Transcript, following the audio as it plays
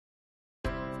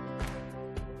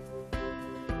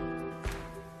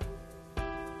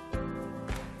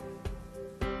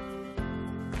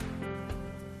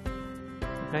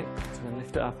Okay, so then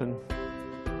lift it up and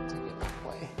take it that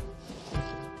way.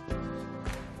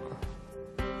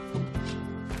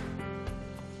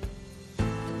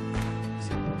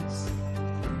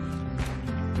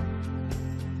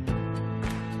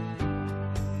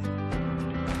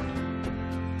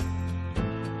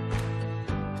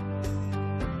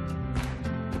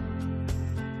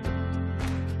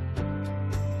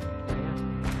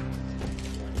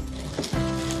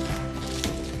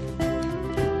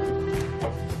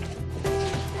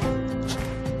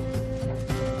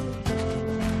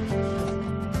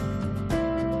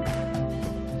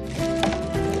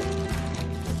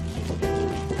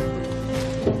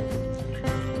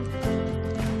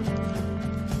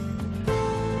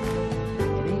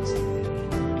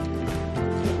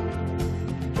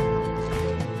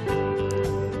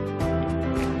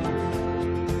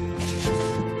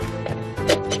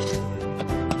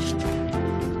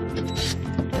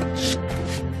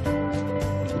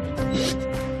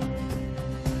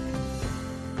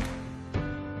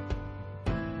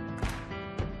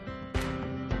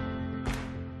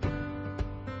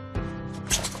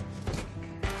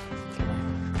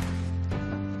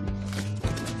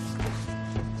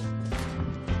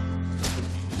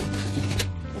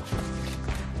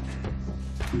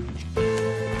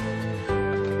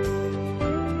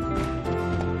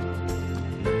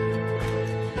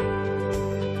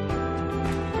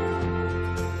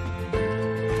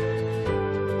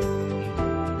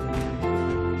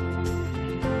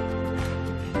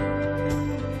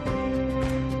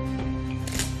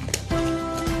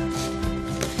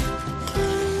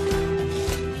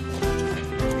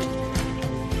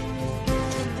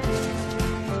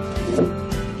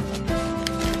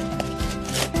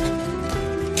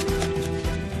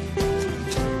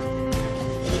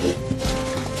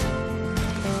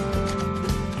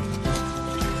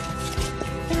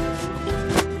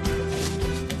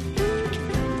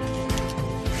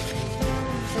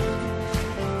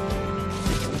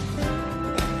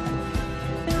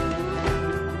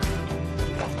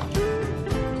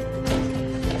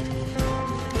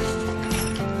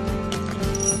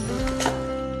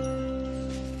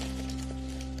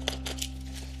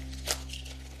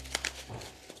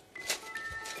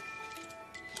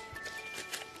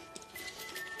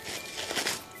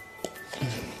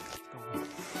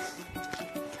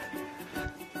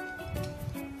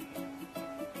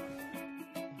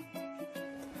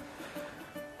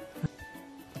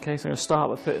 Okay, so I'm going to start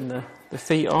by putting the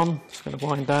feet on. Just going to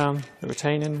wind down the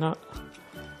retaining nut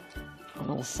on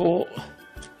all four.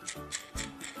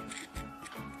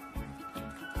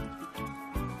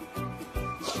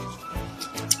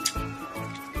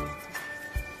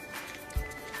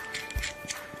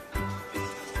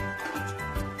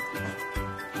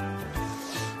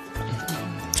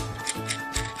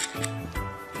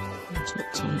 That's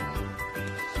not tight.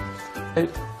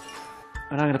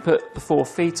 And I'm going to put the 4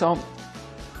 feet on.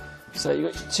 So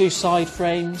you've got your 2 side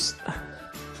frames,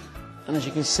 and as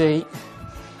you can see,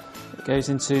 it goes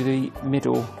into the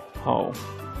middle hole.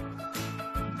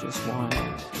 Just wind.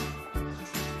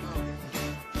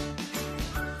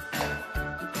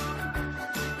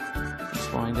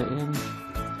 Just wind it in.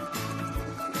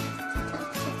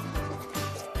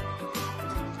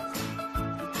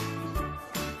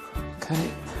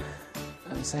 Okay,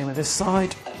 and the same with this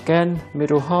side. Again,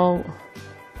 middle hole.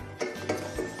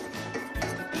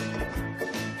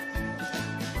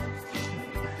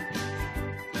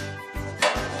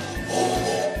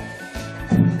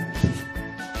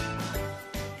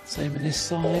 Same with this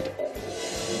side.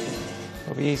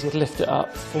 Probably easier to lift it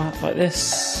up flat like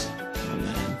this.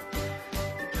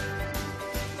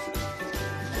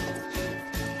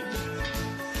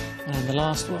 And the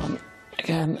last one,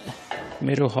 again,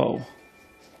 middle hole.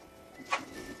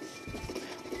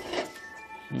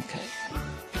 Okay.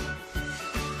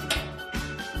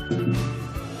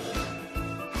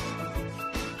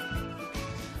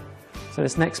 So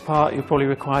this next part you'll probably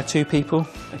require 2 people.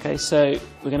 Okay, so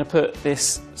we're going to put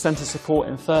this centre support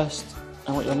in first,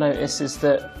 and what you'll notice is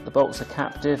that the bolts are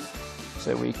captive,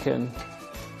 so we can,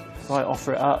 if I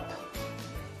offer it up,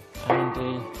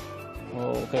 Andy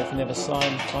will go from the other side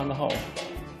and find the hole.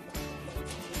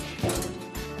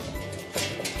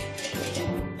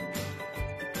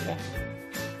 Yeah.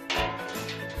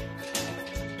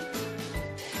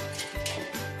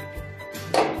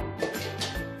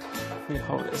 You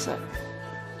hold it a sec.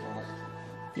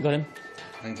 You got him?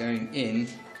 And going in,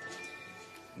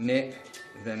 nip,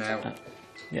 then out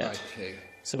yeah. by 2.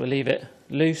 So we'll leave it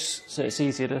loose so it's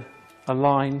easier to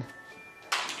align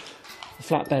the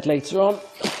flatbed later on.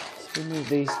 So remove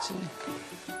these 2.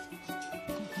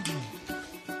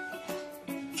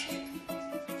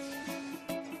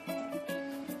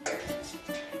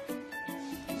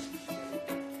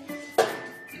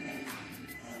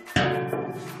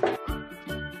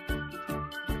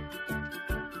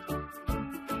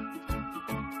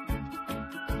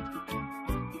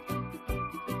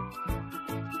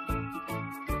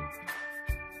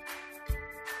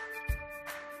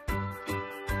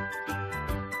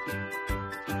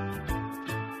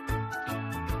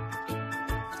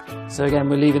 So again,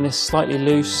 we're leaving this slightly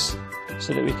loose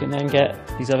so that we can then get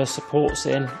these other supports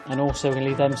in, and also we're going to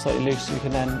leave them slightly loose so we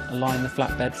can then align the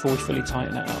flatbed before we fully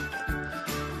tighten it up.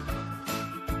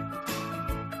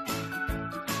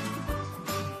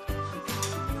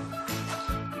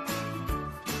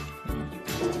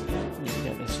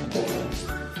 Get this one first.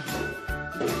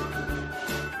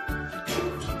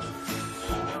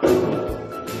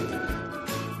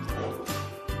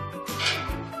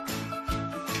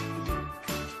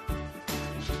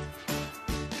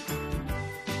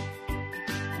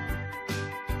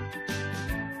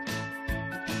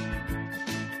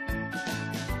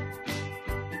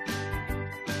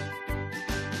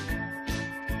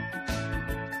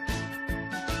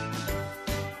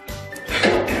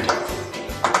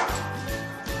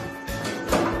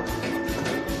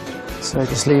 So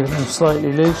just leaving them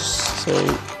slightly loose so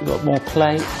you've got more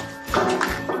play.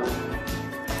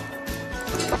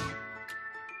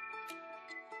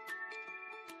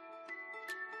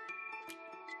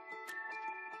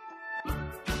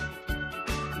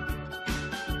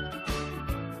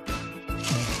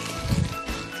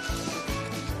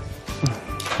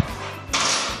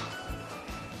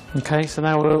 Okay, so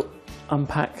now we'll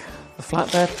unpack the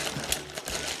flatbed.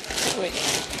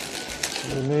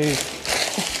 Remove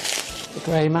the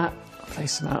grey mat,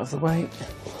 place them out of the way.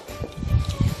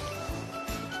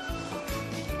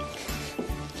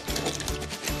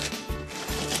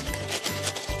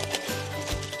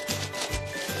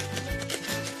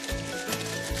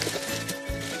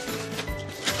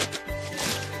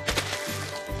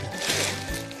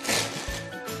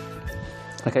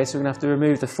 Okay, so we're going to have to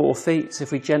remove the 4 feet. So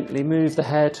if we gently move the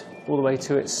head all the way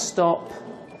to its stop,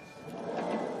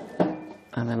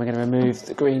 and then we're going to remove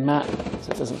the green mat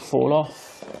so it doesn't fall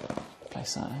off.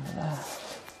 Place that over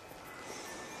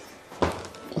there.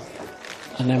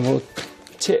 And then we'll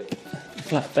tip the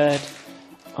flatbed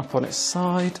up on its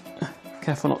side.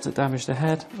 Careful not to damage the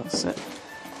head, that's it.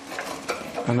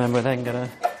 And then we're then going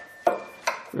to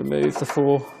remove the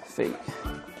 4 feet.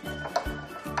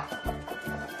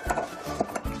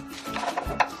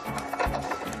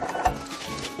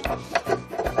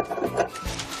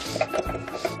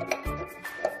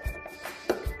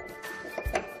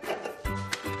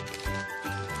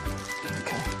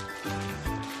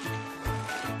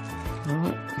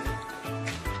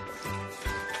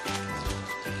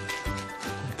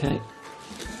 Okay,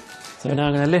 so we're now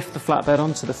going to lift the flatbed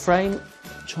onto the frame,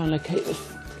 try and locate the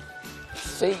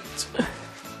feet.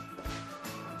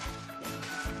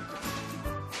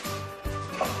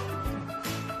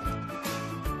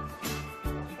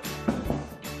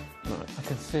 Right, I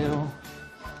can feel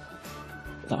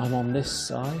that I'm on this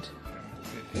side.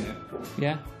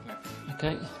 Yeah?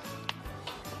 Okay.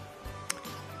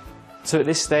 So at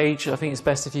this stage, I think it's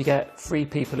best if you get 3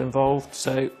 people involved,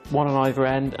 so 1 on either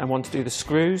end and 1 to do the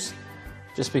screws,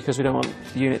 just because we don't want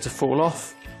the unit to fall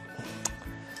off.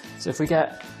 So if we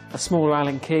get a smaller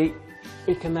Allen key,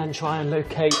 we can then try and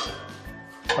locate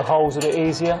the holes a bit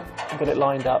easier and get it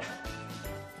lined up.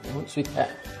 And once we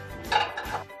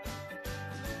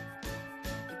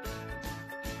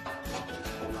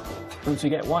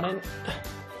get one in,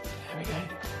 there we go,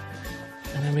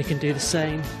 and then we can do the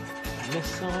same on this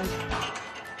side,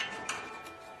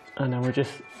 and then we'll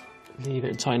just leave it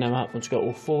and tighten them up once we've got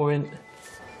all 4 in.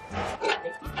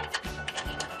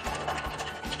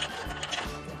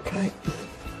 Okay,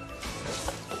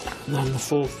 and then the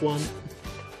 4th one.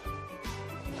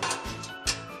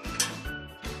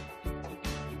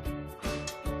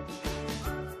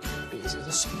 Easier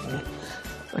to small it.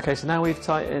 Okay, so now we've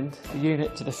tightened the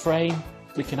unit to the frame,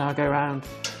 we can now go around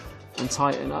and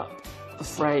tighten up the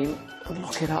frame and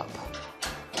lock it up.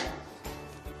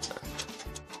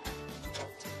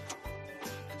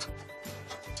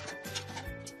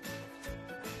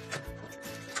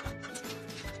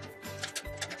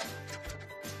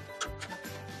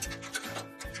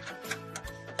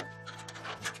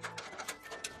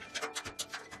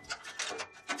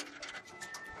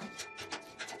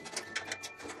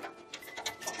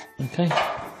 Okay,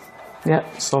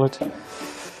 yeah, solid.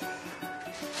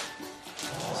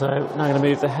 So now I'm going to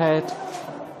move the head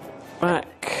back.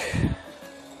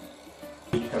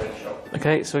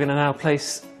 Okay, so we're going to now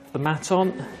place the mat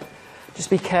on. Just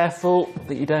be careful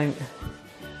that you don't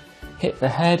hit the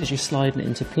head as you're sliding it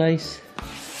into place.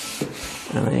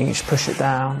 And then you just push it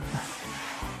down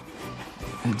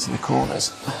into the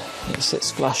corners. It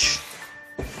sits flush.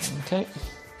 Okay.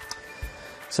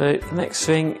 So the next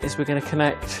thing is we're going to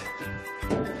connect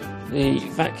the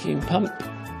vacuum pump.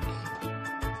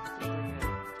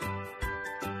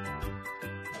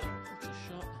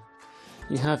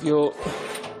 You have your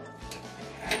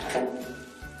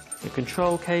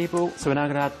control cable. So we're now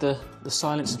going to add the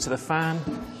silencer to the fan.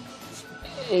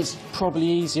 It's probably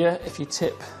easier if you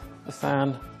tip the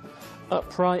fan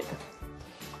upright.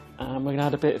 And we're going to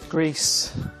add a bit of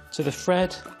grease to the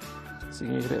thread. So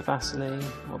you can use a bit of Vaseline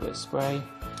or a bit of spray.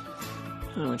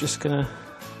 And we're just going to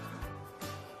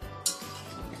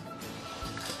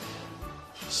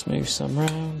smooth some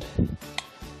round.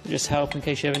 Just help in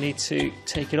case you ever need to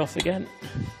take it off again.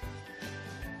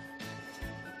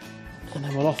 And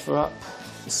then we'll offer up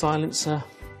the silencer.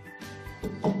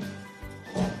 And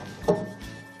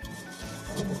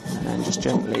then just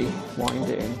gently wind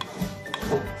it in.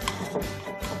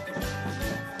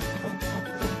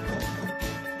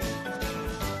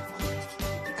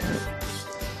 Okay.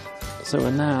 So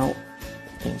we're now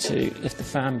going to lift the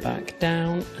fan back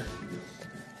down.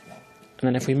 And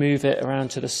then if we move it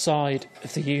around to the side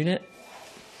of the unit,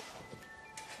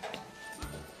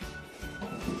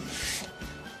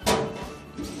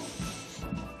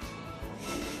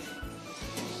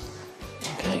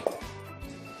 okay,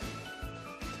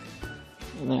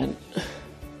 and then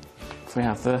if we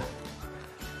have the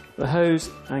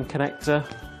hose and connector,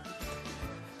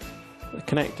 the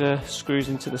connector screws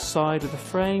into the side of the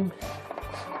frame.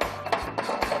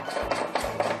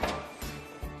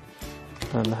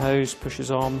 And the hose pushes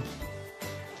on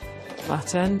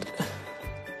that end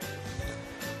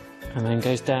and then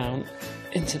goes down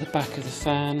into the back of the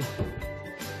fan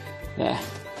there.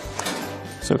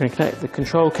 So we're going to connect the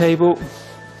control cable.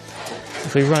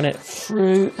 If we run it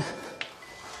through,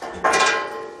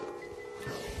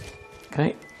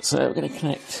 okay, so we're going to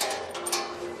connect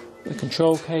the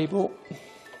control cable.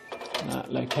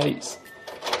 That locates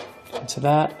into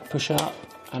that, push up,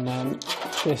 and then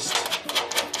twist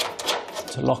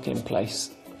to lock in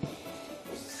place.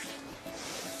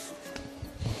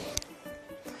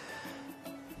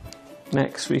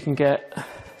 Next we can get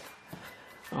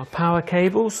our power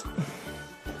cables.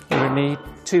 We need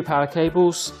 2 power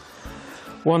cables,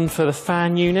 one for the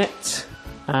fan unit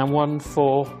and one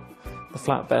for the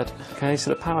flatbed. Okay,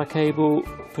 so the power cable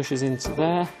pushes into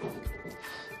there.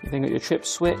 You've then got your trip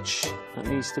switch that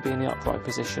needs to be in the upright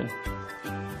position.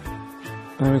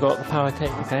 And then we've got the power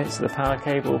cable. Okay, so the power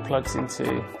cable plugs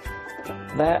into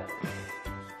there.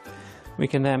 We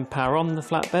can then power on the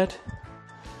flatbed.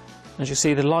 As you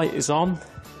see, the light is on,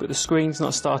 but the screen's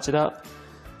not started up,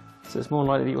 so it's more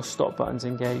likely that your stop button's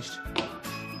engaged.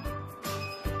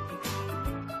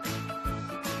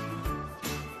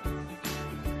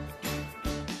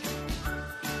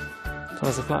 So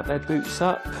as the flatbed boots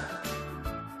up,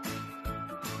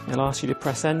 it'll ask you to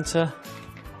press enter.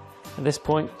 At this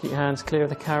point, keep your hands clear of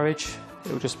the carriage.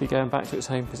 It will just be going back to its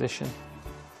home position.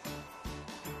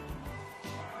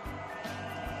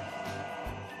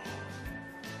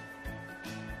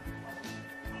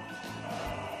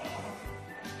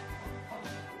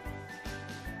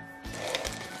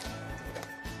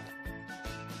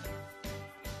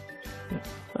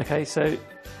 Okay, so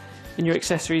in your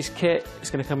accessories kit, it's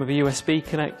going to come with a USB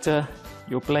connector,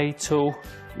 your blade tool,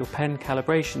 your pen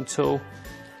calibration tool,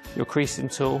 your creasing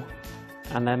tool,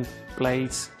 and then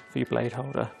blades for your blade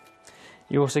holder.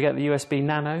 You also get the USB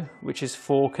Nano, which is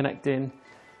for connecting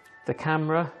the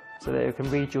camera so that it can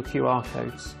read your QR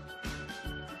codes.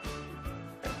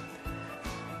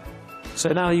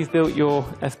 So now that you've built your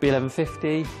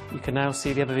FB1150, you can now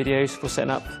see the other videos for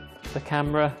setting up the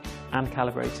camera and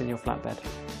calibrating your flatbed.